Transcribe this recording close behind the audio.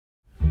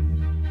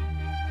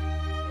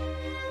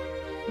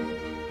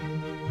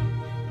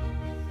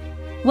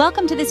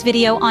Welcome to this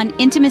video on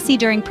intimacy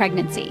during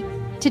pregnancy.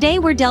 Today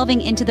we're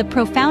delving into the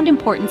profound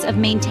importance of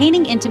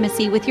maintaining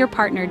intimacy with your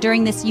partner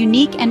during this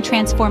unique and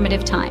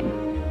transformative time.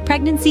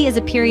 Pregnancy is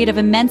a period of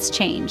immense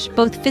change,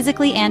 both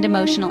physically and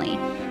emotionally,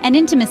 and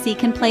intimacy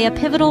can play a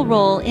pivotal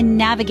role in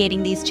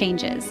navigating these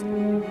changes.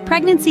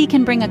 Pregnancy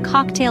can bring a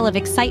cocktail of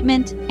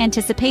excitement,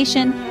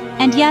 anticipation,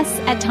 and yes,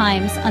 at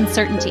times,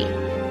 uncertainty.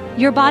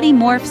 Your body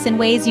morphs in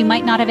ways you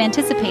might not have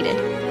anticipated,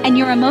 and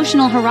your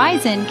emotional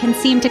horizon can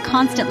seem to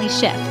constantly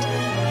shift.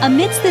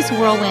 Amidst this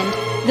whirlwind,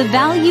 the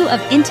value of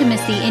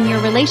intimacy in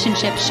your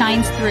relationship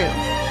shines through.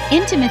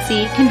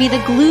 Intimacy can be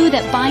the glue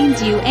that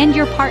binds you and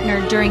your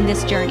partner during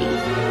this journey.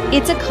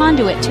 It's a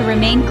conduit to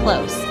remain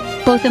close,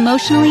 both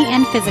emotionally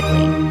and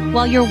physically,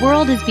 while your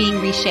world is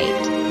being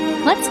reshaped.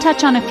 Let's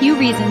touch on a few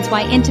reasons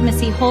why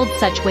intimacy holds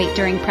such weight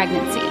during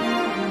pregnancy.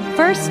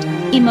 First,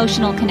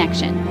 emotional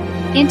connection.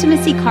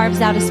 Intimacy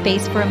carves out a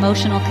space for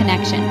emotional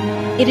connection.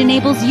 It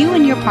enables you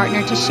and your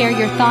partner to share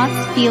your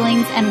thoughts,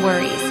 feelings, and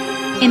worries.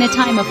 In a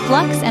time of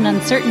flux and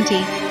uncertainty,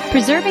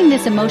 preserving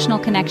this emotional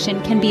connection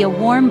can be a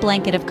warm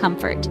blanket of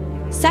comfort.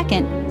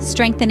 Second,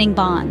 strengthening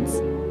bonds.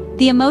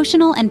 The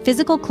emotional and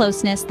physical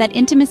closeness that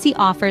intimacy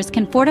offers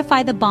can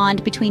fortify the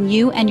bond between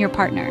you and your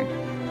partner.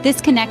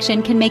 This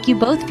connection can make you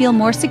both feel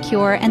more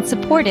secure and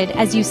supported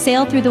as you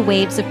sail through the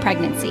waves of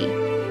pregnancy.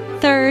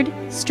 Third,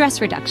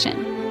 stress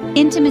reduction.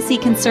 Intimacy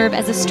can serve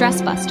as a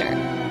stress buster.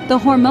 The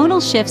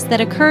hormonal shifts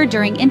that occur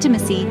during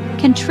intimacy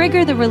can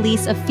trigger the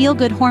release of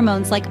feel-good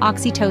hormones like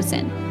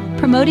oxytocin,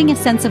 promoting a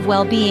sense of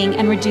well-being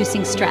and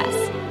reducing stress.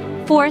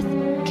 Fourth,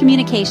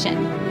 communication.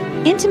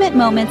 Intimate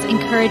moments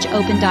encourage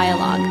open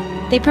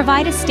dialogue. They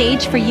provide a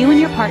stage for you and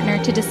your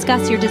partner to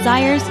discuss your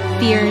desires,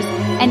 fears,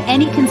 and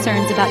any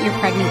concerns about your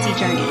pregnancy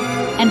journey.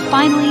 And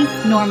finally,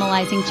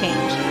 normalizing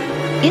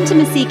change.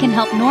 Intimacy can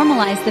help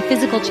normalize the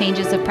physical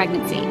changes of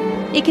pregnancy.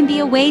 It can be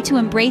a way to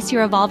embrace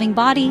your evolving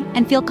body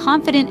and feel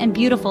confident and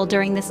beautiful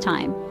during this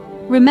time.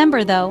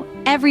 Remember though,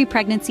 every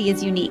pregnancy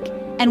is unique,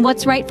 and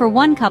what's right for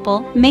one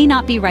couple may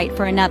not be right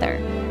for another.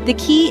 The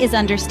key is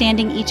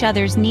understanding each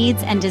other's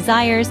needs and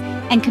desires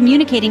and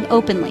communicating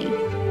openly.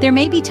 There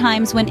may be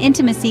times when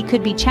intimacy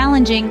could be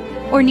challenging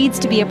or needs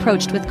to be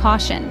approached with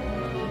caution.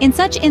 In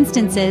such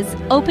instances,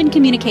 open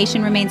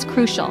communication remains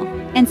crucial,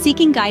 and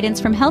seeking guidance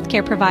from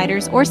healthcare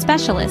providers or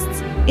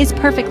specialists is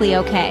perfectly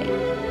okay.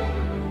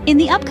 In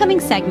the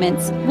upcoming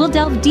segments, we'll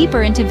delve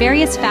deeper into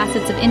various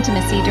facets of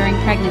intimacy during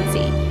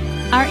pregnancy.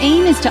 Our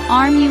aim is to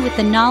arm you with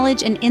the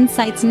knowledge and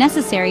insights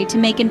necessary to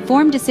make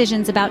informed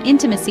decisions about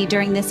intimacy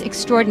during this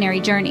extraordinary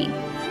journey.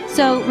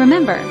 So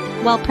remember,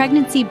 while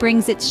pregnancy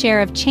brings its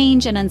share of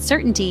change and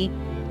uncertainty,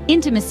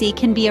 intimacy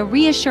can be a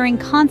reassuring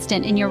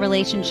constant in your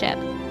relationship.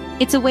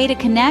 It's a way to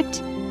connect,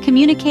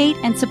 communicate,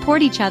 and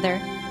support each other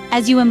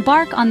as you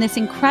embark on this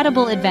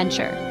incredible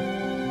adventure.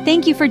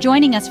 Thank you for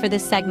joining us for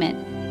this segment,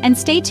 and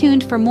stay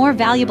tuned for more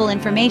valuable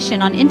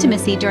information on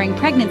intimacy during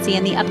pregnancy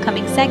in the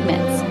upcoming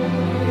segments.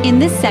 In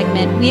this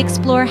segment, we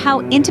explore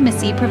how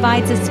intimacy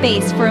provides a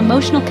space for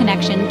emotional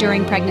connection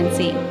during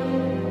pregnancy.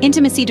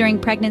 Intimacy during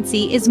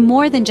pregnancy is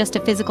more than just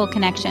a physical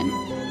connection.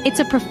 It's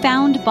a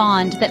profound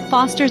bond that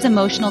fosters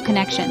emotional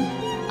connection,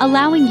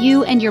 allowing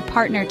you and your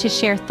partner to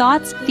share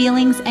thoughts,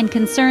 feelings, and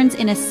concerns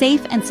in a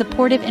safe and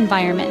supportive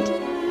environment.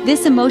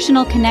 This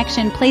emotional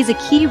connection plays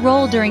a key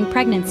role during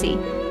pregnancy,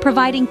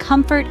 providing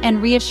comfort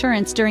and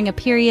reassurance during a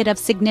period of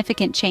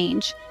significant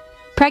change.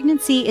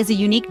 Pregnancy is a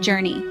unique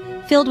journey,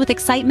 filled with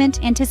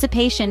excitement,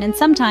 anticipation, and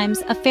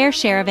sometimes a fair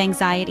share of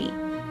anxiety.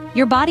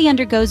 Your body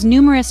undergoes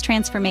numerous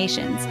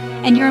transformations,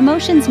 and your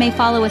emotions may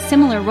follow a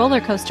similar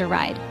roller coaster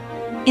ride.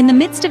 In the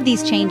midst of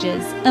these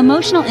changes,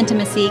 emotional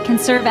intimacy can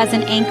serve as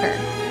an anchor,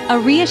 a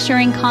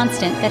reassuring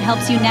constant that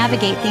helps you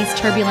navigate these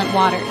turbulent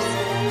waters.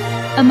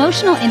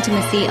 Emotional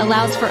intimacy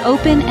allows for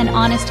open and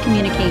honest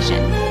communication.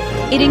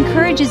 It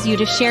encourages you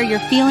to share your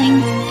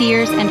feelings,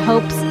 fears, and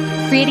hopes,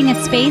 creating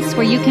a space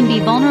where you can be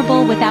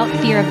vulnerable without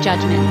fear of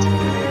judgment.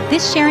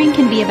 This sharing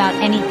can be about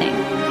anything,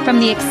 from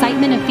the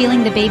excitement of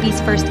feeling the baby's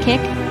first kick,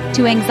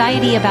 to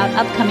anxiety about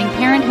upcoming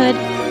parenthood,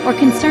 or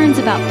concerns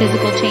about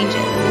physical changes.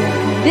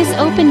 This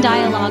open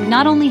dialogue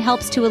not only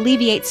helps to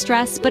alleviate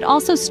stress, but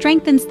also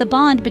strengthens the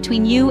bond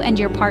between you and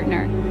your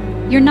partner.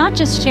 You're not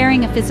just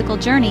sharing a physical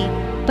journey,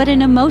 but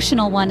an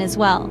emotional one as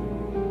well.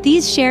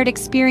 These shared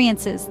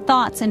experiences,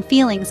 thoughts, and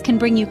feelings can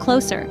bring you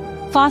closer,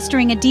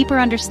 fostering a deeper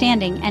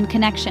understanding and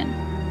connection.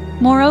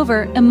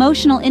 Moreover,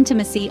 emotional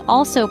intimacy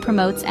also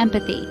promotes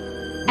empathy.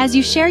 As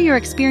you share your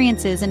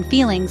experiences and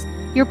feelings,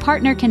 your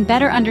partner can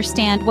better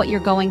understand what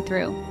you're going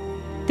through.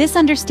 This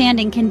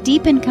understanding can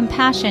deepen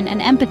compassion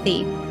and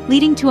empathy,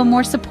 leading to a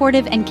more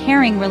supportive and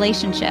caring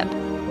relationship.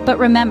 But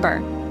remember,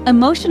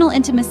 emotional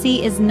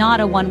intimacy is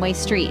not a one-way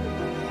street.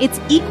 It's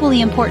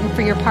equally important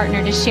for your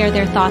partner to share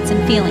their thoughts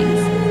and feelings.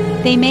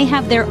 They may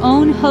have their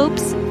own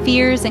hopes,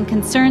 fears, and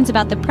concerns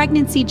about the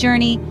pregnancy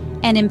journey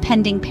and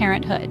impending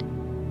parenthood.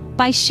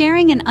 By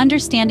sharing and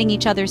understanding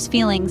each other's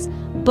feelings,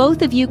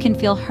 both of you can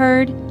feel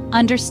heard,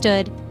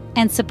 understood,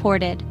 and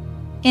supported.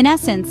 In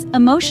essence,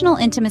 emotional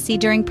intimacy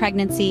during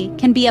pregnancy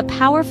can be a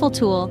powerful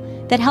tool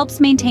that helps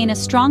maintain a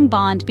strong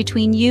bond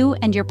between you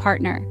and your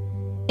partner.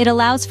 It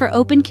allows for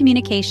open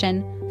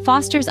communication,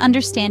 fosters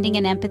understanding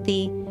and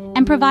empathy,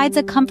 and provides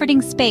a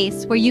comforting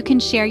space where you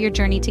can share your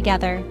journey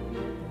together.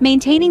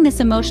 Maintaining this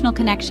emotional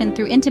connection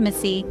through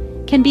intimacy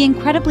can be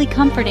incredibly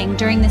comforting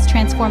during this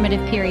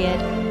transformative period.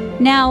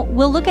 Now,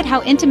 we'll look at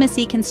how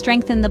intimacy can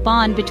strengthen the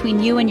bond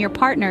between you and your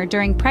partner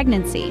during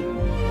pregnancy.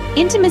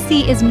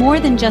 Intimacy is more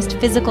than just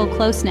physical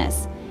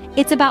closeness.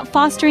 It's about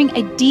fostering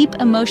a deep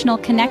emotional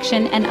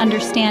connection and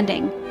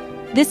understanding.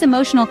 This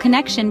emotional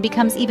connection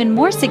becomes even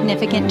more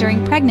significant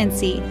during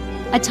pregnancy,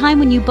 a time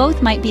when you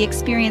both might be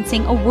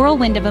experiencing a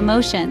whirlwind of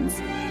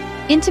emotions.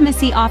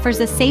 Intimacy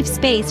offers a safe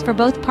space for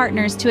both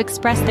partners to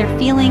express their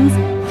feelings,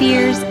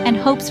 fears, and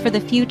hopes for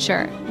the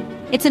future.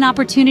 It's an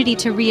opportunity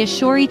to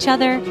reassure each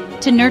other,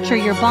 to nurture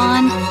your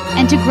bond,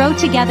 and to grow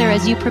together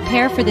as you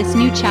prepare for this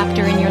new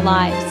chapter in your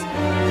lives.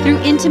 Through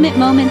intimate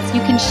moments,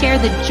 you can share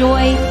the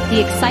joy,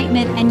 the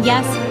excitement, and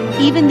yes,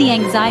 even the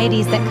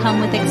anxieties that come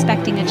with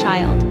expecting a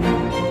child.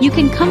 You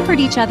can comfort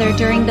each other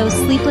during those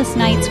sleepless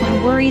nights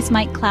when worries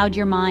might cloud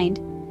your mind.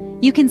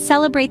 You can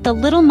celebrate the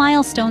little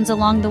milestones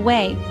along the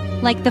way,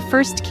 like the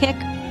first kick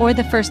or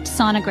the first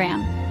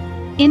sonogram.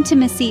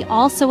 Intimacy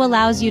also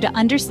allows you to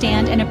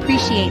understand and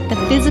appreciate the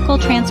physical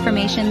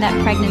transformation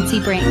that pregnancy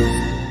brings.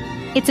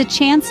 It's a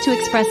chance to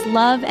express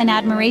love and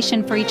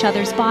admiration for each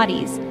other's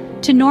bodies,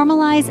 to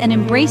normalize and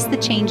embrace the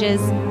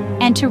changes,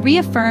 and to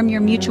reaffirm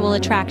your mutual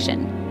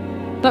attraction.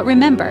 But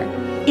remember,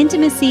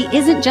 intimacy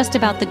isn't just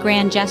about the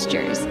grand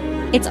gestures.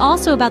 It's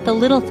also about the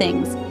little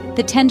things,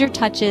 the tender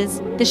touches,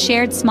 the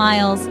shared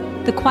smiles,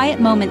 the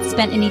quiet moments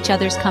spent in each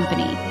other's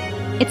company.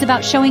 It's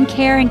about showing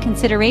care and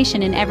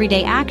consideration in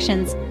everyday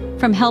actions,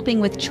 from helping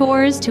with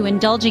chores to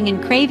indulging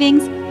in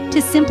cravings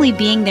to simply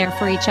being there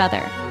for each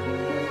other.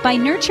 By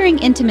nurturing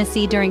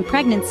intimacy during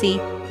pregnancy,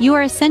 you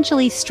are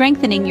essentially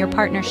strengthening your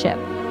partnership.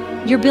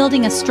 You're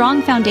building a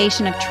strong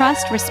foundation of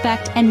trust,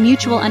 respect, and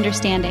mutual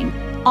understanding,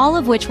 all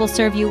of which will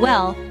serve you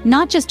well,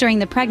 not just during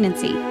the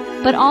pregnancy,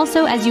 but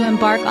also as you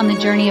embark on the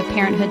journey of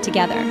parenthood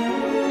together.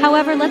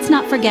 However, let's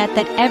not forget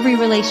that every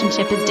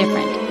relationship is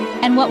different,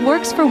 and what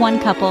works for one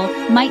couple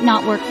might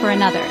not work for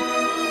another.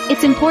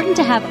 It's important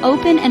to have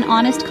open and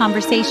honest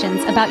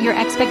conversations about your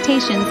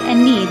expectations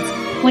and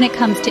needs when it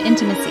comes to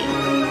intimacy.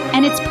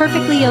 And it's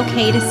perfectly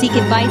okay to seek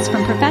advice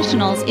from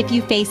professionals if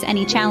you face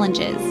any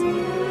challenges.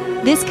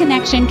 This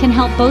connection can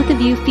help both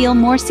of you feel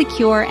more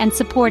secure and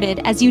supported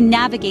as you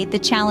navigate the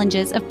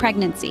challenges of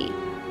pregnancy.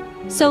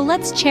 So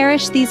let's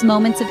cherish these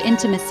moments of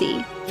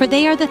intimacy, for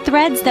they are the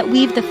threads that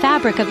weave the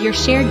fabric of your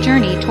shared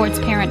journey towards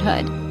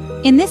parenthood.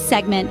 In this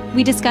segment,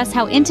 we discuss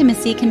how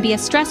intimacy can be a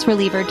stress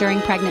reliever during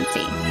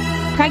pregnancy.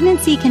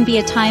 Pregnancy can be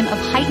a time of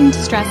heightened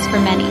stress for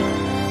many.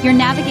 You're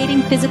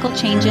navigating physical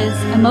changes,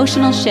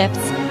 emotional shifts,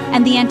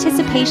 and the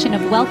anticipation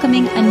of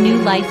welcoming a new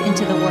life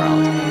into the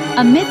world.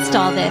 Amidst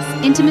all this,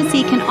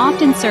 intimacy can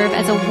often serve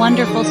as a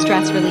wonderful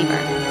stress reliever.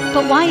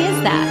 But why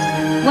is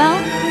that?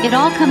 Well, it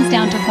all comes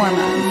down to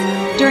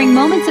hormones. During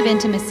moments of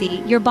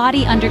intimacy, your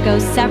body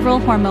undergoes several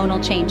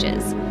hormonal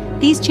changes.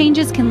 These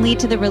changes can lead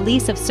to the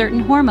release of certain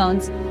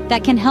hormones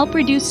that can help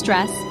reduce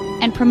stress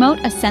and promote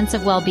a sense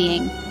of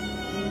well-being.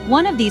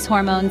 One of these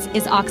hormones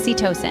is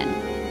oxytocin,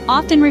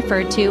 often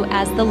referred to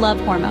as the love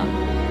hormone.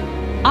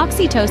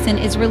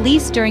 Oxytocin is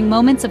released during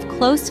moments of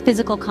close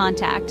physical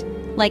contact,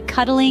 like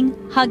cuddling,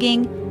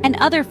 hugging, and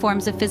other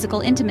forms of physical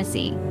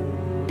intimacy.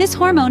 This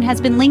hormone has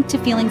been linked to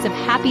feelings of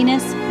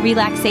happiness,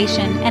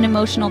 relaxation, and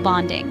emotional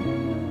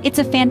bonding. It's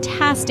a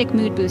fantastic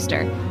mood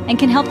booster and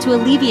can help to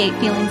alleviate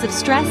feelings of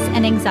stress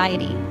and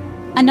anxiety.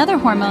 Another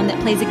hormone that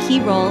plays a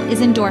key role is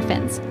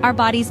endorphins, our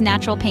body's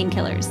natural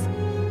painkillers.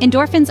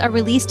 Endorphins are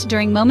released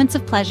during moments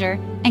of pleasure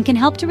and can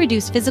help to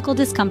reduce physical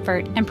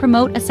discomfort and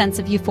promote a sense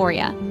of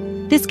euphoria.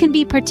 This can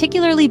be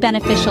particularly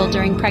beneficial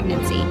during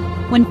pregnancy,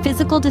 when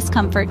physical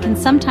discomfort can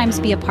sometimes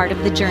be a part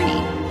of the journey.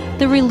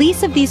 The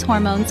release of these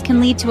hormones can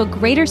lead to a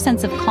greater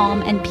sense of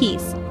calm and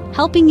peace,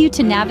 helping you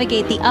to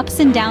navigate the ups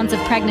and downs of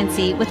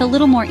pregnancy with a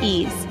little more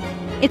ease.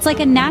 It's like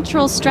a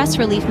natural stress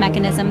relief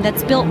mechanism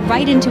that's built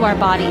right into our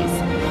bodies.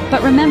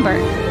 But remember,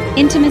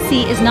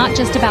 intimacy is not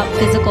just about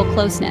physical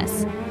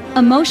closeness.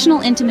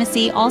 Emotional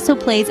intimacy also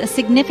plays a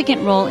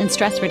significant role in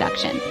stress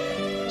reduction.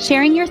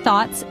 Sharing your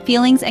thoughts,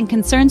 feelings, and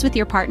concerns with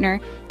your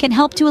partner can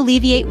help to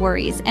alleviate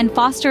worries and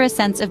foster a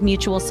sense of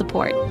mutual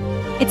support.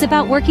 It's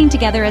about working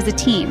together as a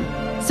team,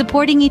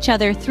 supporting each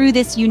other through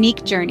this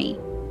unique journey.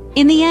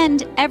 In the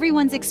end,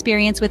 everyone's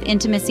experience with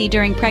intimacy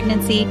during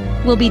pregnancy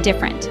will be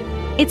different.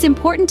 It's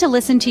important to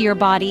listen to your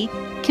body,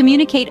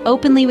 communicate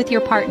openly with your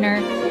partner,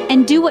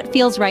 and do what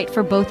feels right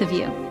for both of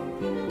you.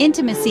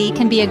 Intimacy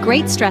can be a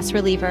great stress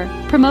reliever,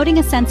 promoting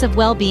a sense of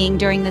well-being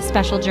during this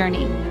special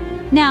journey.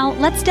 Now,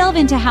 let's delve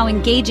into how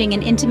engaging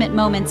in intimate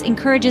moments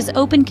encourages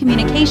open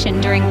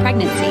communication during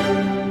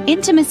pregnancy.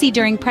 Intimacy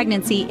during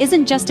pregnancy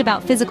isn't just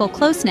about physical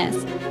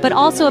closeness, but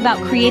also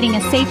about creating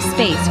a safe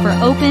space for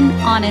open,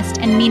 honest,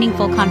 and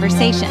meaningful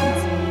conversations.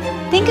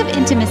 Think of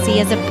intimacy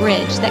as a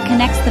bridge that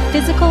connects the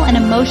physical and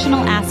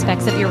emotional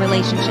aspects of your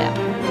relationship.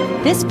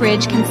 This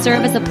bridge can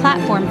serve as a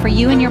platform for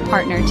you and your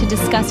partner to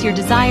discuss your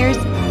desires,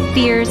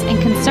 fears,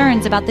 and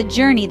concerns about the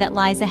journey that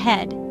lies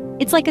ahead.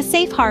 It's like a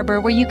safe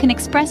harbor where you can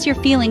express your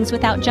feelings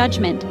without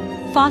judgment,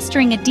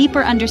 fostering a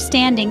deeper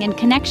understanding and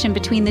connection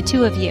between the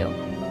two of you.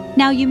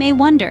 Now you may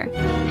wonder,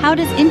 how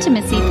does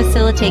intimacy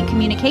facilitate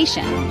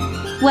communication?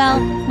 Well,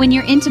 when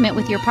you're intimate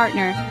with your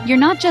partner, you're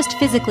not just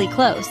physically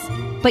close,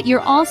 but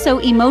you're also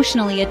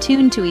emotionally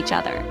attuned to each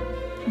other.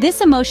 This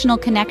emotional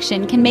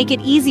connection can make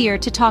it easier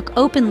to talk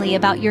openly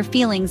about your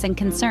feelings and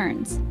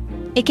concerns.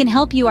 It can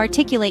help you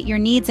articulate your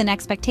needs and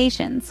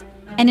expectations,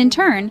 and in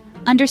turn,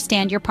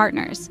 understand your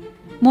partner's.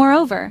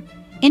 Moreover,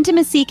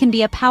 intimacy can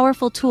be a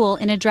powerful tool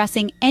in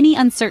addressing any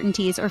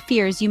uncertainties or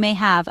fears you may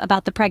have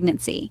about the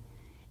pregnancy.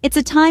 It's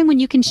a time when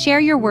you can share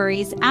your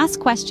worries, ask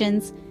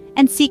questions,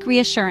 and seek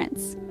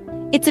reassurance.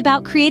 It's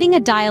about creating a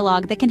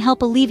dialogue that can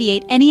help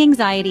alleviate any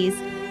anxieties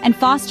and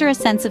foster a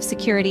sense of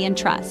security and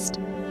trust.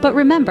 But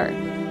remember,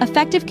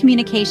 effective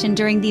communication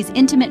during these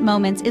intimate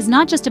moments is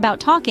not just about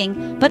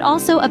talking, but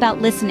also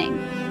about listening.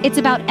 It's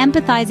about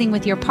empathizing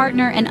with your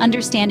partner and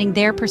understanding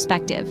their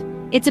perspective.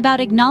 It's about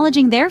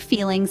acknowledging their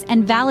feelings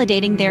and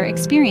validating their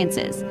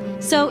experiences.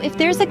 So if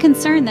there's a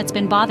concern that's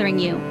been bothering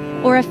you,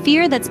 or a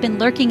fear that's been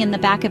lurking in the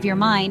back of your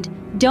mind,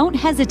 don't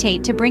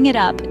hesitate to bring it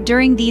up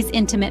during these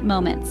intimate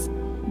moments.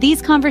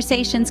 These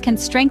conversations can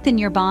strengthen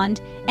your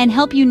bond and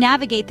help you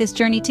navigate this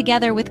journey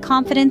together with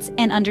confidence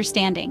and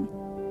understanding.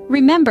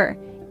 Remember,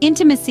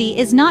 intimacy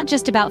is not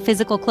just about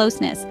physical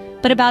closeness,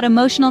 but about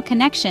emotional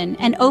connection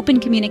and open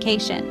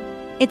communication.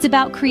 It's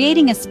about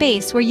creating a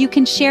space where you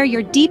can share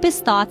your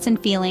deepest thoughts and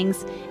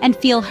feelings and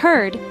feel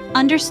heard,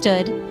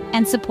 understood,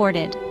 and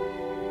supported.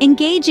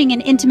 Engaging in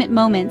intimate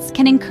moments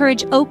can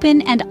encourage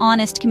open and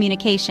honest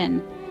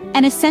communication,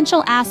 an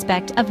essential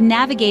aspect of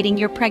navigating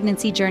your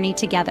pregnancy journey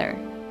together.